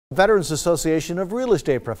Veterans Association of Real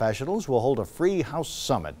Estate Professionals will hold a free house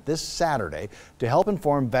summit this Saturday to help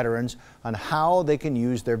inform veterans on how they can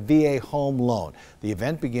use their VA home loan. The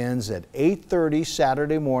event begins at 8:30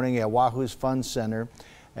 Saturday morning at Wahoo's Fun Center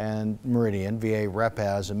and Meridian. VA rep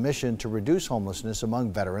has a mission to reduce homelessness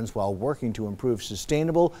among veterans while working to improve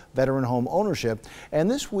sustainable veteran home ownership.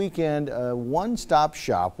 And this weekend, a one-stop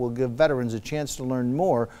shop will give veterans a chance to learn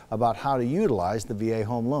more about how to utilize the VA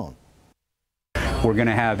home loan. We're going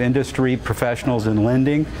to have industry professionals in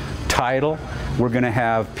lending, title. We're going to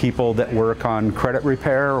have people that work on credit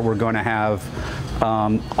repair. We're going to have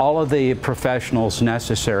all of the professionals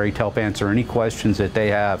necessary to help answer any questions that they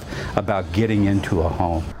have about getting into a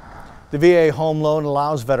home. The VA home loan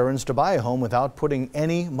allows veterans to buy a home without putting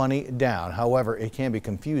any money down. However, it can be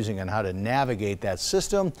confusing on how to navigate that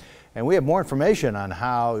system. And we have more information on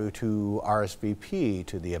how to RSVP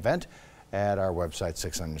to the event at our website,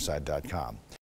 600side.com.